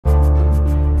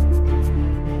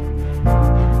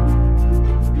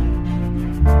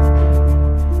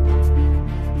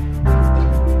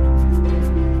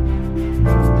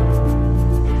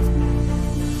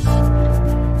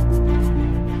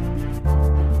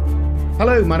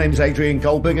Hello, my name is Adrian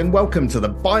Goldberg and welcome to the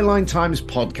Byline Times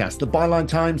podcast. The Byline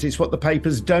Times is what the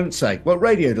papers don't say, what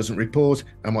radio doesn't report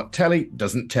and what telly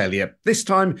doesn't tell you. This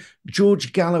time,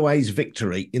 George Galloway's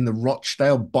victory in the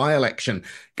Rochdale by-election.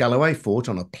 Galloway fought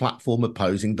on a platform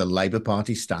opposing the Labour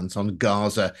Party stance on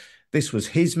Gaza. This was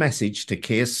his message to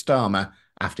Keir Starmer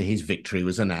after his victory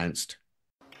was announced.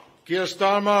 Keir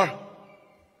Starmer,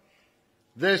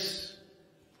 this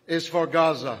is for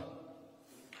Gaza.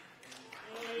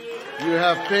 You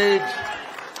have paid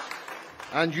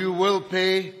and you will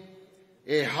pay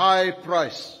a high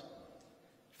price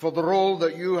for the role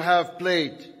that you have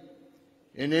played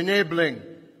in enabling,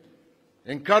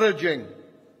 encouraging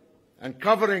and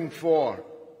covering for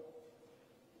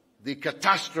the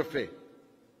catastrophe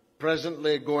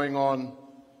presently going on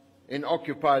in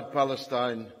occupied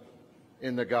Palestine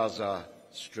in the Gaza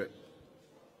Strip.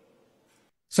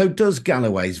 So does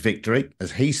Galloway's victory,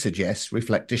 as he suggests,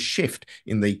 reflect a shift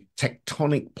in the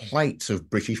tectonic plates of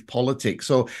British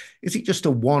politics, or is it just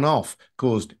a one-off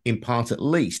caused in part at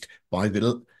least by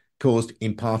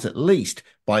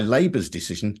Labour's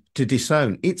decision to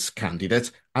disown its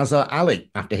candidate Azhar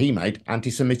Ali after he made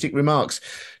anti-Semitic remarks?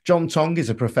 Jon Tonge is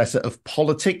a professor of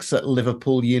politics at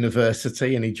Liverpool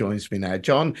University and he joins me now.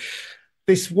 Jon,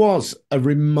 this was a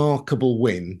remarkable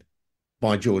win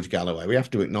by George Galloway. We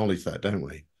have to acknowledge that, don't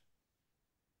we?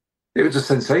 It was a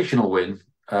sensational win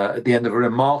at the end of a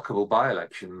remarkable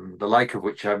by-election, the like of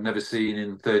which I've never seen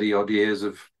in 30-odd years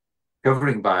of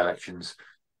covering by-elections.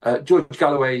 George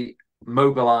Galloway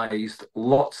mobilised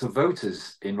lots of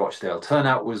voters in Rochdale.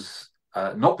 Turnout was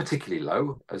not particularly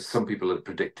low, as some people had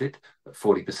predicted, at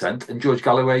 40%, and George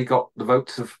Galloway got the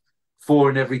votes of 4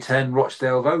 in every 10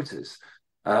 Rochdale voters.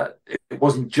 It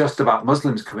wasn't just about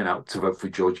Muslims coming out to vote for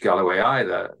George Galloway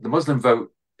either. The Muslim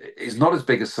vote is not as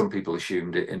big as some people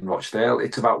assumed in Rochdale.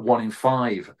 It's about 1 in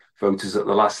 5 voters at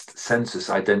the last census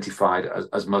identified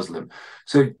as Muslim.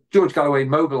 So George Galloway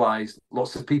mobilised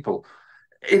lots of people.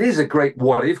 It is a great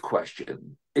what-if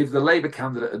question. If the Labour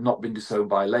candidate had not been disowned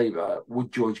by Labour,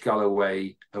 would George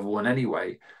Galloway have won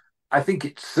anyway? I think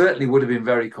it certainly would have been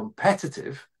very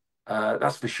competitive,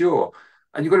 that's for sure.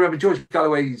 And you've got to remember, George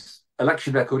Galloway's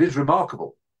election record is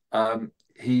remarkable.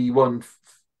 He won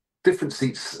different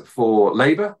seats for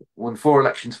Labour, won 4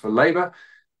 elections for Labour.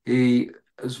 He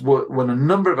has won a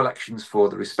number of elections for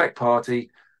the Respect Party.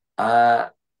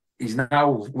 He's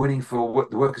now winning for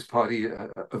the Workers' Party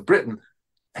of Britain.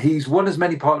 He's won as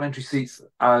many parliamentary seats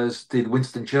as did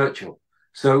Winston Churchill.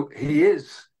 So he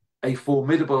is a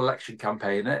formidable election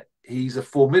campaigner. He's a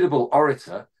formidable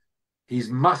orator. He's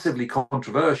massively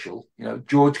controversial. You know,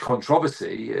 George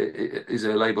Controversy is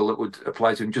a label that would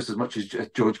apply to him just as much as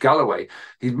George Galloway.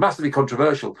 He's massively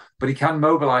controversial, but he can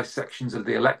mobilise sections of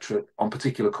the electorate on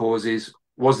particular causes.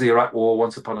 Was the Iraq War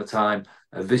once upon a time,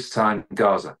 this time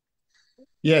Gaza?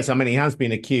 Yes, I mean, he has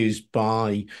been accused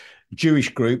by Jewish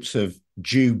groups of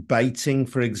Jew baiting,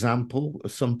 for example.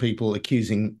 Some people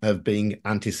accusing of being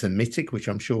anti-Semitic, which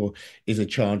I'm sure is a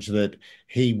charge that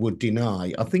he would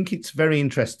deny. I think it's very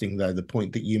interesting, though, the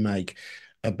point that you make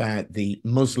about the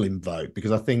Muslim vote,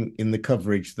 because I think in the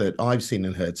coverage that I've seen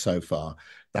and heard so far,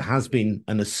 there has been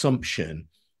an assumption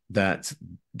that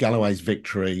Galloway's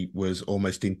victory was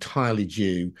almost entirely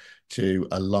due to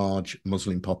a large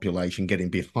Muslim population getting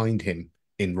behind him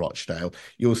in Rochdale.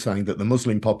 You're saying that the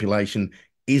Muslim population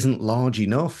isn't large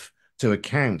enough to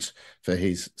account for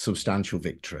his substantial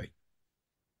victory.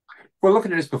 Well,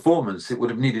 looking at his performance, it would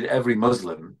have needed every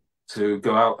Muslim to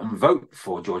go out and vote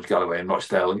for George Galloway in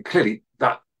Rochdale, and clearly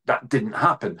that didn't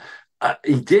happen.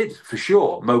 He did, for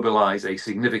sure, mobilise a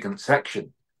significant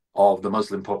section of the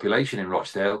Muslim population in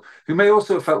Rochdale, who may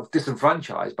also have felt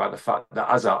disenfranchised by the fact that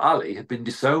Azhar Ali had been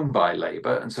disowned by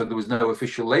Labour, and so there was no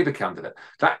official Labour candidate.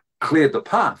 That cleared the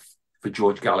path for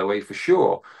George Galloway, for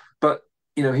sure. But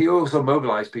you know, he also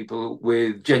mobilised people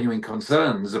with genuine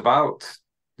concerns about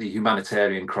the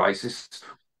humanitarian crisis,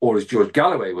 or as George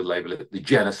Galloway would label it, the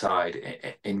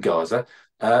genocide in Gaza.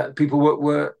 People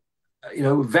were, you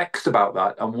know, vexed about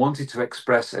that and wanted to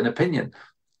express an opinion.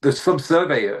 There's some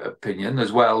survey opinion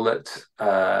as well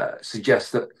that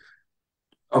suggests that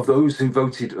of those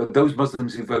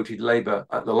Muslims who voted Labour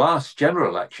at the last general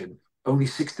election, only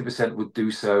 60% would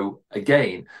do so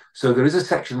again. So there is a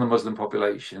section of the Muslim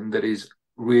population that is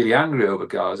really angry over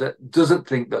Gaza, doesn't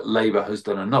think that Labour has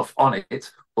done enough on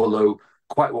it, although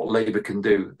quite what Labour can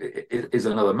do is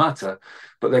another matter.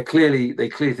 But they clearly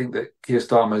think that Keir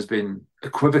Starmer has been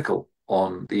equivocal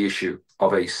on the issue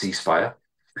of a ceasefire.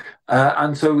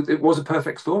 And so it was a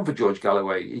perfect storm for George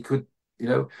Galloway. He could, you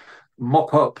know,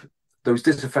 mop up those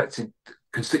disaffected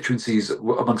constituencies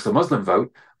amongst the Muslim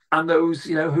vote and those,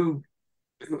 you know, who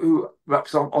who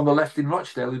perhaps on the left in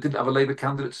Rochdale who didn't have a Labour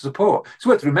candidate to support. It's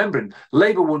worth remembering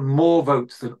Labour won more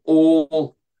votes than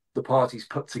all the parties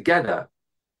put together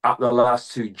at the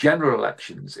last two general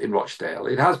elections in Rochdale.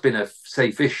 It has been a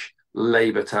safe-ish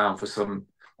Labour town for some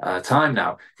time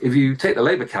now. If you take the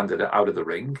Labour candidate out of the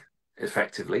ring,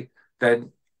 effectively,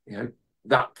 then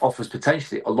that offers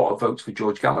potentially a lot of votes for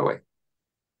George Galloway.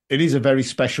 It is a very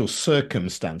special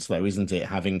circumstance, though, isn't it?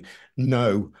 Having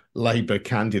no Labour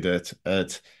candidate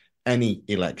at any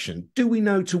election. Do we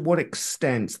know to what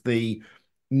extent the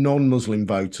non-Muslim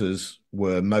voters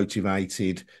were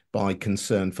motivated by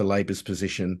concern for Labour's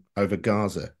position over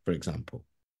Gaza, for example?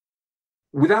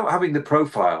 Without having the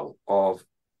profile of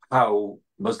how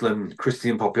Muslim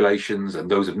Christian populations and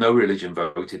those of no religion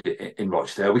voted in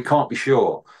Rochdale, we can't be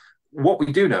sure. What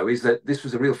we do know is that this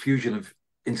was a real fusion of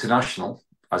international,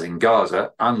 as in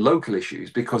Gaza, and local issues,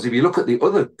 because if you look at the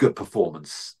other good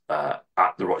performance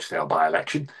at the Rochdale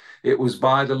by-election, it was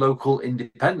by the local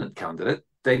independent candidate,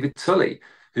 David Tully,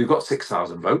 who got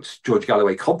 6,000 votes. George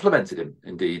Galloway complimented him,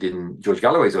 indeed, in George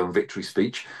Galloway's own victory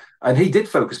speech. And he did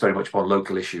focus very much upon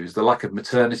local issues, the lack of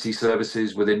maternity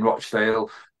services within Rochdale,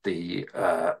 the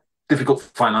difficult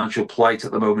financial plight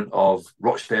at the moment of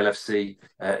Rochdale FC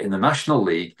in the National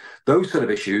League. Those sort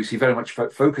of issues he very much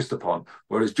focused upon.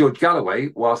 Whereas George Galloway,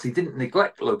 whilst he didn't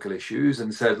neglect local issues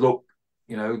and said, look,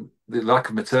 the lack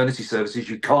of maternity services,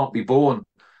 you can't be born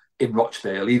in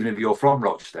Rochdale, even if you're from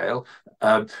Rochdale.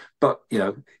 But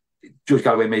George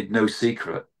Galloway made no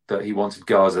secret that he wanted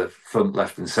Gaza front,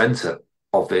 left and centre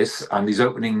of this. And his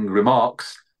opening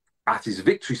remarks at his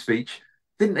victory speech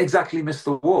didn't exactly miss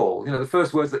the wall. The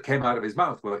first words that came out of his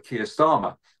mouth were Keir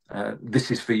Starmer, this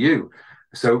is for you.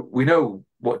 So we know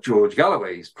what George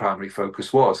Galloway's primary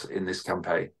focus was in this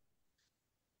campaign.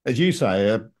 As you say,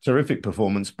 a terrific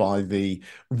performance by the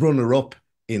runner-up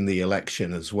in the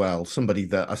election as well. Somebody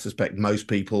that I suspect most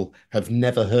people have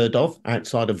never heard of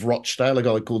outside of Rochdale, a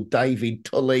guy called David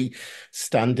Tully,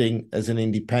 standing as an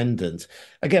independent.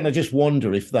 Again, I just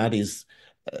wonder if that is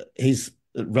his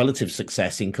relative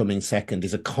success in coming second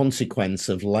is a consequence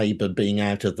of Labour being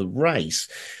out of the race,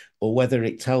 or whether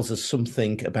it tells us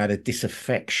something about a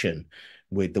disaffection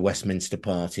with the Westminster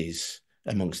parties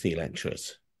amongst the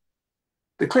electorate.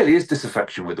 There clearly is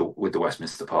disaffection with the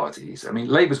Westminster parties. I mean,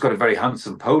 Labour's got a very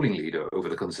handsome polling leader over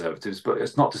the Conservatives, but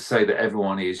it's not to say that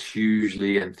everyone is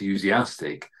hugely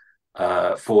enthusiastic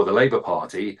for the Labour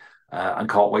Party and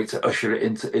can't wait to usher it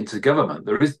into government.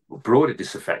 There is broader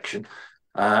disaffection,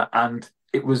 and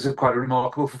it was quite a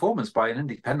remarkable performance by an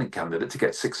independent candidate to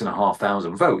get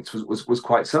 6,500 votes was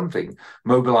quite something,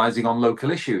 mobilising on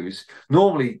local issues.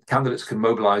 Normally, candidates can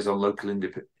mobilise on local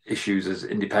issues as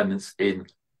independents in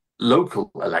local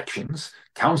elections,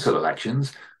 council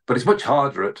elections, but it's much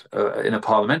harder in a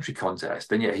parliamentary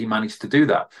contest, and yet he managed to do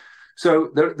that.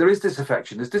 So there is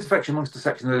disaffection. There's disaffection amongst a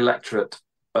section of the electorate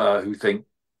who think,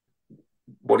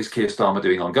 what is Keir Starmer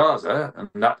doing on Gaza?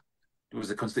 And that was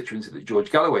the constituency that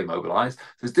George Galloway mobilised.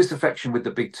 There's disaffection with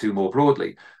the big two more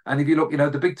broadly. And if you look,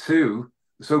 the big two,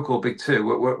 the so-called big two,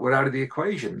 were out of the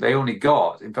equation. They only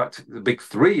got, in fact, the big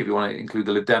three, if you want to include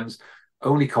the Lib Dems,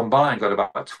 only combined got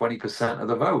about 20% of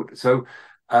the vote. So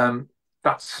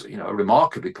that's, a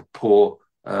remarkably poor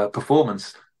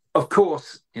performance. Of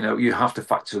course, you have to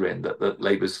factor in that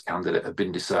Labour's candidate had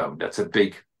been disowned. That's a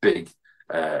big,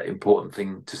 important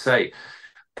thing to say.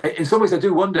 In some ways, I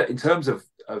do wonder, in terms of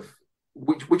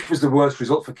which was the worst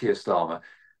result for Keir Starmer.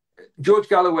 George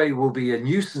Galloway will be a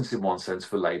nuisance in one sense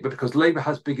for Labour, because Labour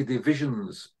has bigger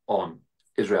divisions on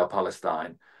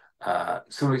Israel-Palestine.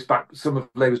 Some of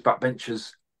Labour's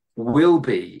backbenchers will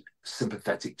be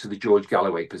sympathetic to the George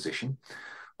Galloway position.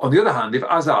 On the other hand, if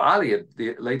Azhar Ali,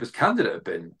 the Labour's candidate, had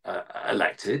been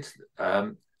elected,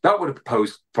 that would have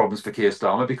posed problems for Keir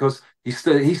Starmer, because he's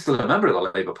still a member of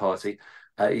the Labour Party.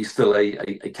 He's still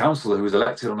a councillor who was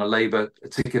elected on a Labour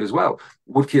ticket as well.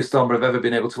 Would Keir Starmer have ever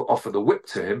been able to offer the whip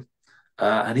to him?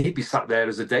 And he'd be sat there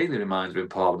as a daily reminder in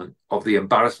Parliament of the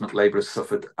embarrassment Labour has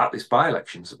suffered at this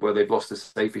by-elections, where they've lost a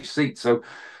safe-ish seat. So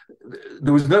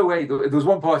there was no way. There was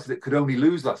one party that could only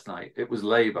lose last night. It was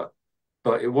Labour.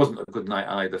 But it wasn't a good night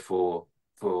either for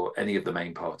any of the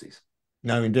main parties.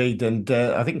 No, indeed. And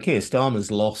I think Keir Starmer's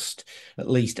lost at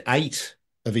least 8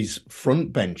 of his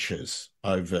front benchers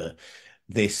over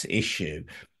this issue.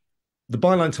 The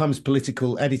Byline Times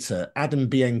political editor, Adam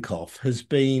Bienkov, has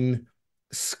been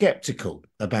sceptical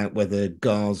about whether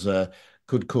Gaza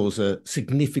could cause a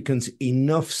significant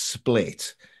enough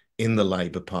split in the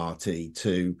Labour Party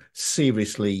to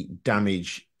seriously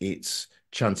damage its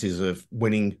chances of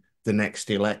winning the next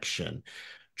election.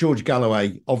 George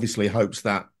Galloway obviously hopes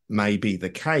that may be the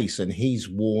case, and he's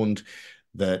warned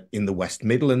that in the West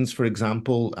Midlands, for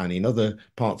example, and in other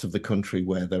parts of the country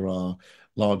where there are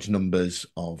large numbers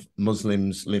of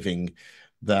Muslims living,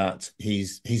 that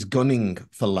he's gunning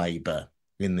for Labour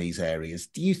in these areas.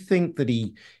 Do you think that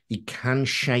he can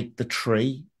shake the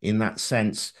tree in that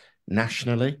sense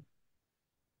nationally?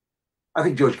 I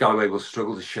think George Galloway will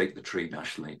struggle to shake the tree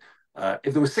nationally.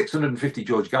 If there were 650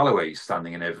 George Galloways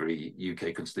standing in every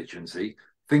UK constituency,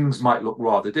 things might look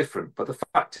rather different. But the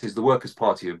fact is, the Workers'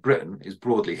 Party of Britain is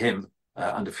broadly him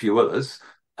and a few others.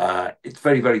 It's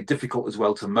very, very difficult as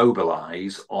well to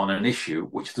mobilise on an issue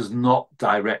which does not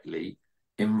directly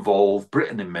involve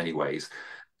Britain in many ways.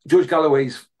 George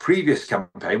Galloway's previous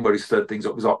campaign, where he stirred things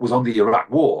up, was on the Iraq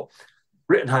War.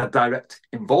 Britain had direct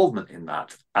involvement in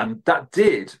that, and that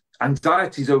did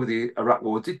anxieties over the Iraq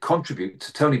War did contribute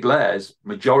to Tony Blair's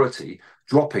majority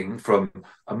dropping from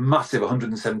a massive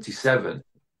 177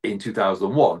 in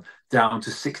 2001 down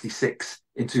to 66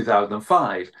 in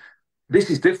 2005. This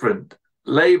is different.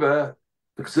 Labour,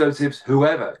 the Conservatives,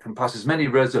 whoever can pass as many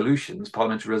resolutions,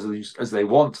 parliamentary resolutions, as they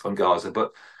want on Gaza,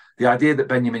 but the idea that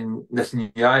Benjamin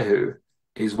Netanyahu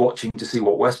is watching to see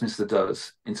what Westminster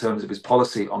does in terms of his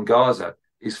policy on Gaza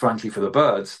is frankly for the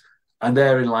birds. And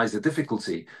therein lies the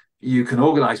difficulty. You can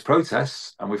organise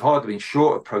protests, and we've hardly been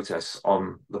short of protests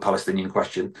on the Palestinian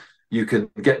question. You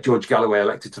can get George Galloway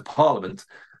elected to Parliament,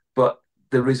 but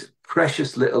there is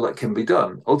precious little that can be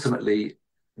done. Ultimately,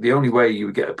 the only way you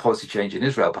would get a policy change in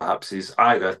Israel, perhaps, is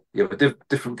either you have a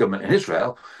different government in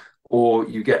Israel, or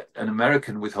you get an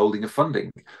American withholding of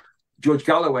funding. George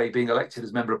Galloway being elected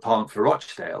as Member of Parliament for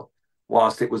Rochdale,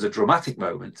 whilst it was a dramatic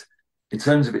moment, in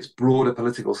terms of its broader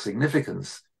political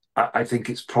significance, I think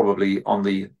it's probably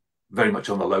very much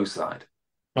on the low side.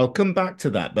 I'll come back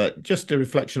to that, but just a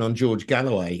reflection on George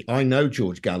Galloway. I know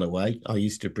George Galloway. I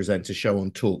used to present a show on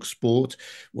Talk Sport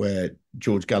where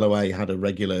George Galloway had a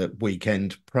regular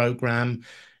weekend programme.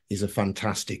 He's a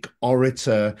fantastic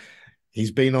orator.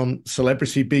 He's been on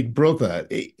Celebrity Big Brother.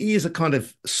 He is a kind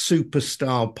of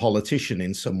superstar politician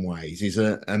in some ways. He's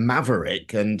a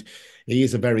maverick, and he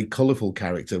is a very colourful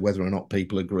character, whether or not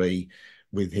people agree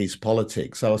with his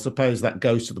politics. So I suppose that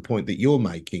goes to the point that you're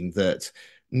making, that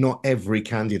not every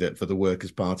candidate for the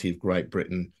Workers' Party of Great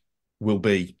Britain will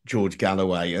be George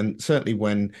Galloway. And certainly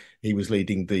when he was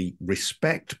leading the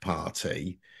Respect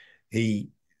Party, he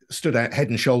stood out head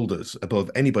and shoulders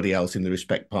above anybody else in the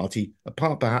Respect Party,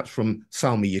 apart perhaps from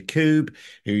Salma Yaqub,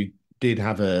 who did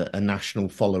have a national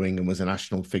following and was a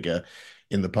national figure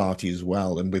in the party as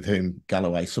well, and with whom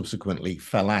Galloway subsequently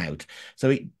fell out. So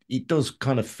it does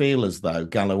kind of feel as though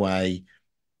Galloway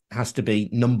has to be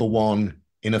number one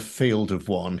in a field of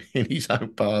one in his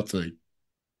own party.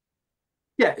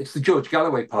 Yeah, it's the George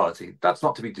Galloway party. That's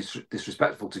not to be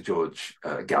disrespectful to George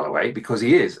Galloway, because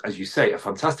he is, as you say, a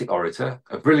fantastic orator,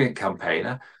 a brilliant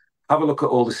campaigner. Have a look at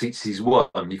all the seats he's won.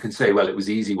 You can say, well, it was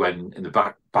easy when in the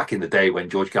back in the day when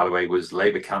George Galloway was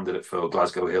Labour candidate for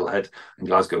Glasgow Hillhead and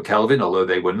Glasgow Kelvin, although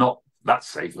they were not that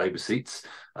safe Labour seats.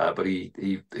 But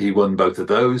he won both of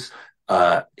those.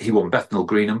 He won Bethnal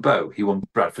Green and Bow. He won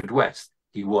Bradford West.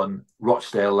 He won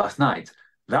Rochdale last night.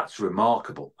 That's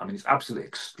remarkable. I mean, it's absolutely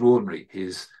extraordinary,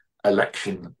 his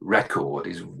election record.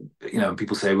 And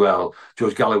people say, well,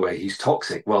 George Galloway, he's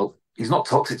toxic. Well, he's not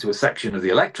toxic to a section of the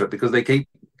electorate because they keep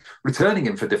returning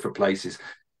him for different places.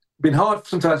 Been hard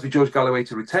sometimes for George Galloway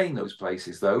to retain those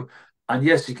places, though. And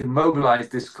yes, he can mobilise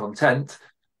discontent.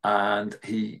 And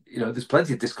there's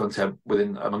plenty of discontent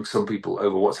among some people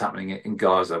over what's happening in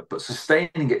Gaza, but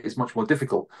sustaining it is much more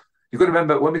difficult. You've got to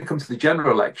remember, when we come to the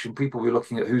general election, people will be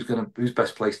looking at who's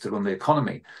best placed to run the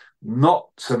economy. Not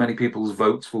so many people's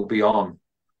votes will be on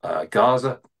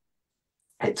Gaza.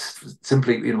 It's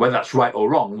simply, whether that's right or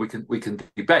wrong, we can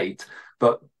debate.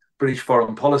 But British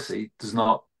foreign policy does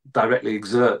not directly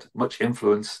exert much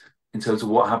influence in terms of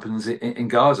what happens in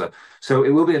Gaza. So it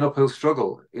will be an uphill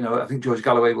struggle. I think George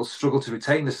Galloway will struggle to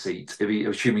retain the seat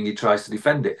assuming he tries to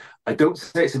defend it. I don't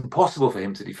say it's impossible for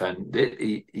him to defend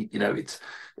it.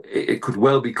 It could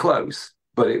well be close,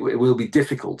 but it will be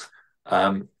difficult.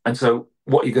 And so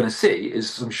what you're going to see is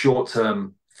some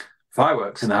short-term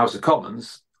fireworks in the House of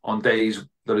Commons on days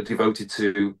that are devoted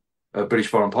to British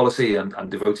foreign policy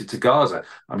and devoted to Gaza.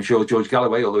 I'm sure George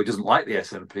Galloway, although he doesn't like the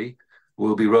SNP,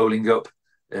 will be rolling up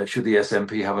should the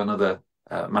SNP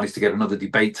have manage to get another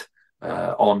debate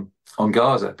on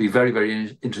Gaza. It'd be very,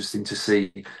 very interesting to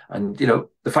see. And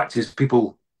the fact is,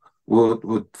 people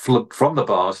would flood from the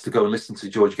bars to go and listen to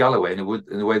George Galloway in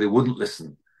a way they wouldn't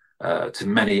listen to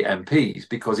many MPs,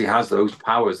 because he has those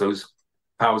powers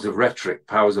of rhetoric,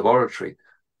 powers of oratory.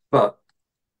 But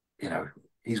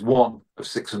he's one of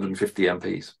 650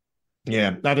 MPs.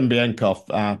 Yeah, Adam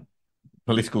Bienkov,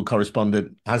 political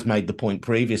correspondent has made the point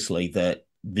previously that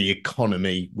the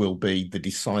economy will be the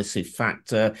decisive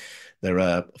factor. There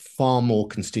are far more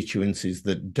constituencies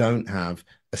that don't have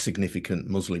a significant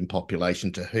Muslim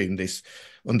population to whom this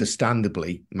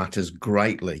understandably matters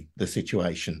greatly, the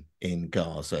situation in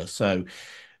Gaza. So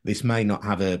this may not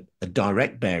have a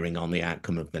direct bearing on the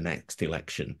outcome of the next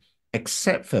election,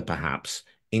 except for perhaps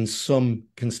in some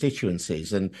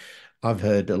constituencies. And I've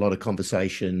heard a lot of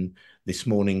conversation this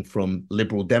morning from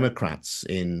Liberal Democrats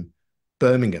in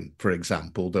Birmingham, for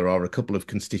example. There are a couple of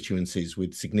constituencies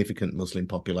with significant Muslim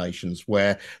populations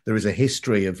where there is a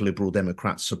history of Liberal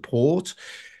Democrat support.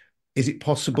 Is it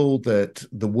possible that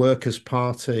the Workers'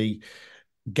 Party,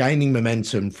 gaining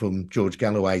momentum from George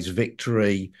Galloway's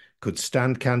victory, could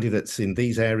stand candidates in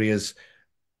these areas,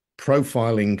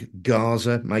 profiling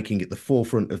Gaza, making it the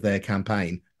forefront of their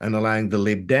campaign, and allowing the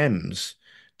Lib Dems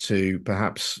to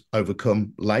perhaps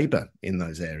overcome Labour in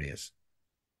those areas?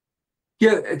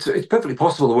 Yeah, it's perfectly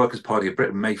possible the Workers' Party of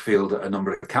Britain may field a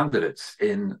number of candidates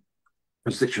in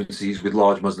constituencies with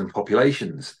large Muslim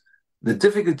populations. The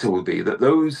difficulty will be that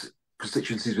those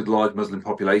constituencies with large Muslim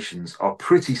populations are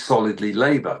pretty solidly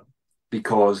Labour,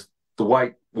 because the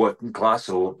white working class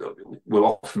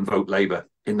will often vote Labour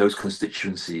in those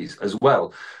constituencies as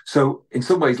well. So in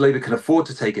some ways, Labour can afford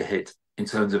to take a hit in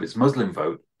terms of its Muslim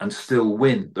vote and still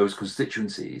win those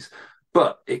constituencies.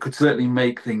 But it could certainly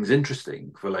make things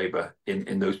interesting for Labour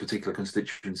in those particular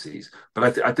constituencies.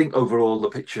 But I think overall the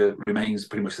picture remains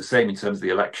pretty much the same in terms of the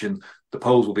election. The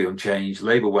polls will be unchanged.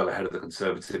 Labour well ahead of the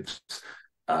Conservatives.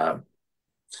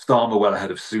 Starmer well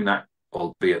ahead of Sunak,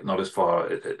 albeit not as far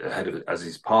ahead of as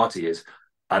his party is.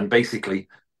 And basically,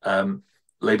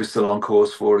 Labour's still on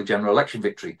course for a general election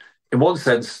victory. In one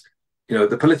sense, you know,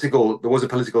 there was a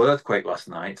political earthquake last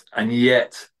night, and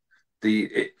yet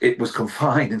it was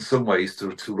confined in some ways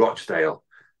to Rochdale.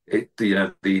 The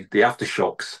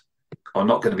aftershocks are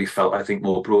not going to be felt, I think,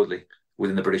 more broadly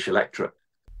within the British electorate.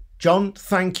 Jon,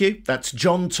 thank you. That's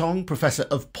Jon Tonge, Professor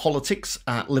of Politics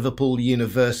at Liverpool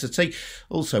University.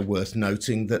 Also worth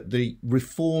noting that the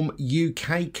Reform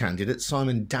UK candidate,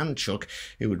 Simon Danchuk,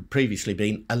 who had previously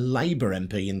been a Labour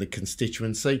MP in the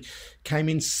constituency, came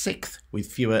in 6th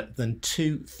with fewer than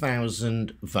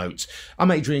 2,000 votes. I'm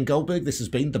Adrian Goldberg. This has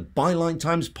been the Byline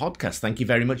Times podcast. Thank you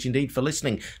very much indeed for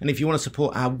listening. And if you want to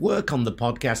support our work on the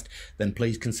podcast, then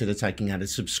please consider taking out a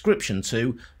subscription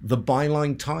to the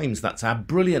Byline Times. That's our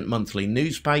brilliant monthly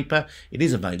newspaper. It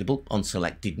is available on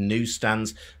selected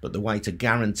newsstands, but the way to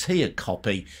guarantee a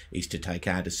copy is to take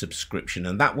out a subscription.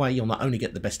 And that way you'll not only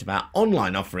get the best of our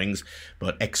online offerings,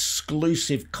 but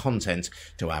exclusive content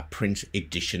to our print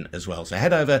edition as well. So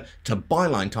head over to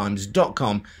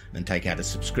bylinetimes.com and take out a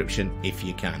subscription if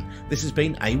you can. This has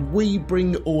been a We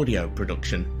Bring audio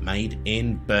production made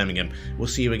in Birmingham. We'll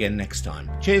see you again next time.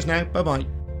 Cheers now.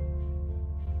 Bye-bye.